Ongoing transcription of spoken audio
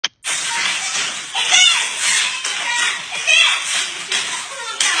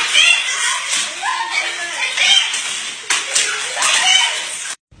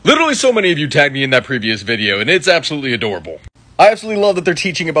Boy, so many of you tagged me in that previous video, and it's absolutely adorable. I absolutely love that they're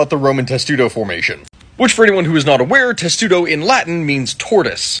teaching about the Roman testudo formation, which for anyone who is not aware, testudo in Latin means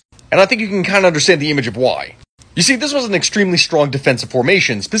tortoise, and I think you can kind of understand the image of why. You see, this was an extremely strong defensive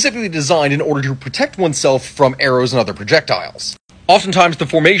formation, specifically designed in order to protect oneself from arrows and other projectiles. Oftentimes, the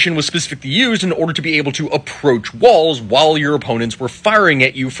formation was specifically used in order to be able to approach walls while your opponents were firing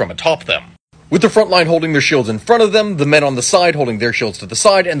at you from atop them. With the front line holding their shields in front of them, the men on the side holding their shields to the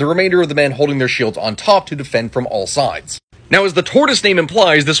side, and the remainder of the men holding their shields on top to defend from all sides. Now, as the tortoise name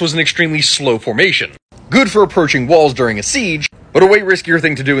implies, this was an extremely slow formation. Good for approaching walls during a siege, but a way riskier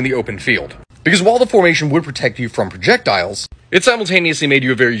thing to do in the open field. Because while the formation would protect you from projectiles, it simultaneously made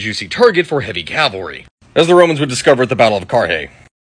you a very juicy target for heavy cavalry, as the Romans would discover at the Battle of Carrhae.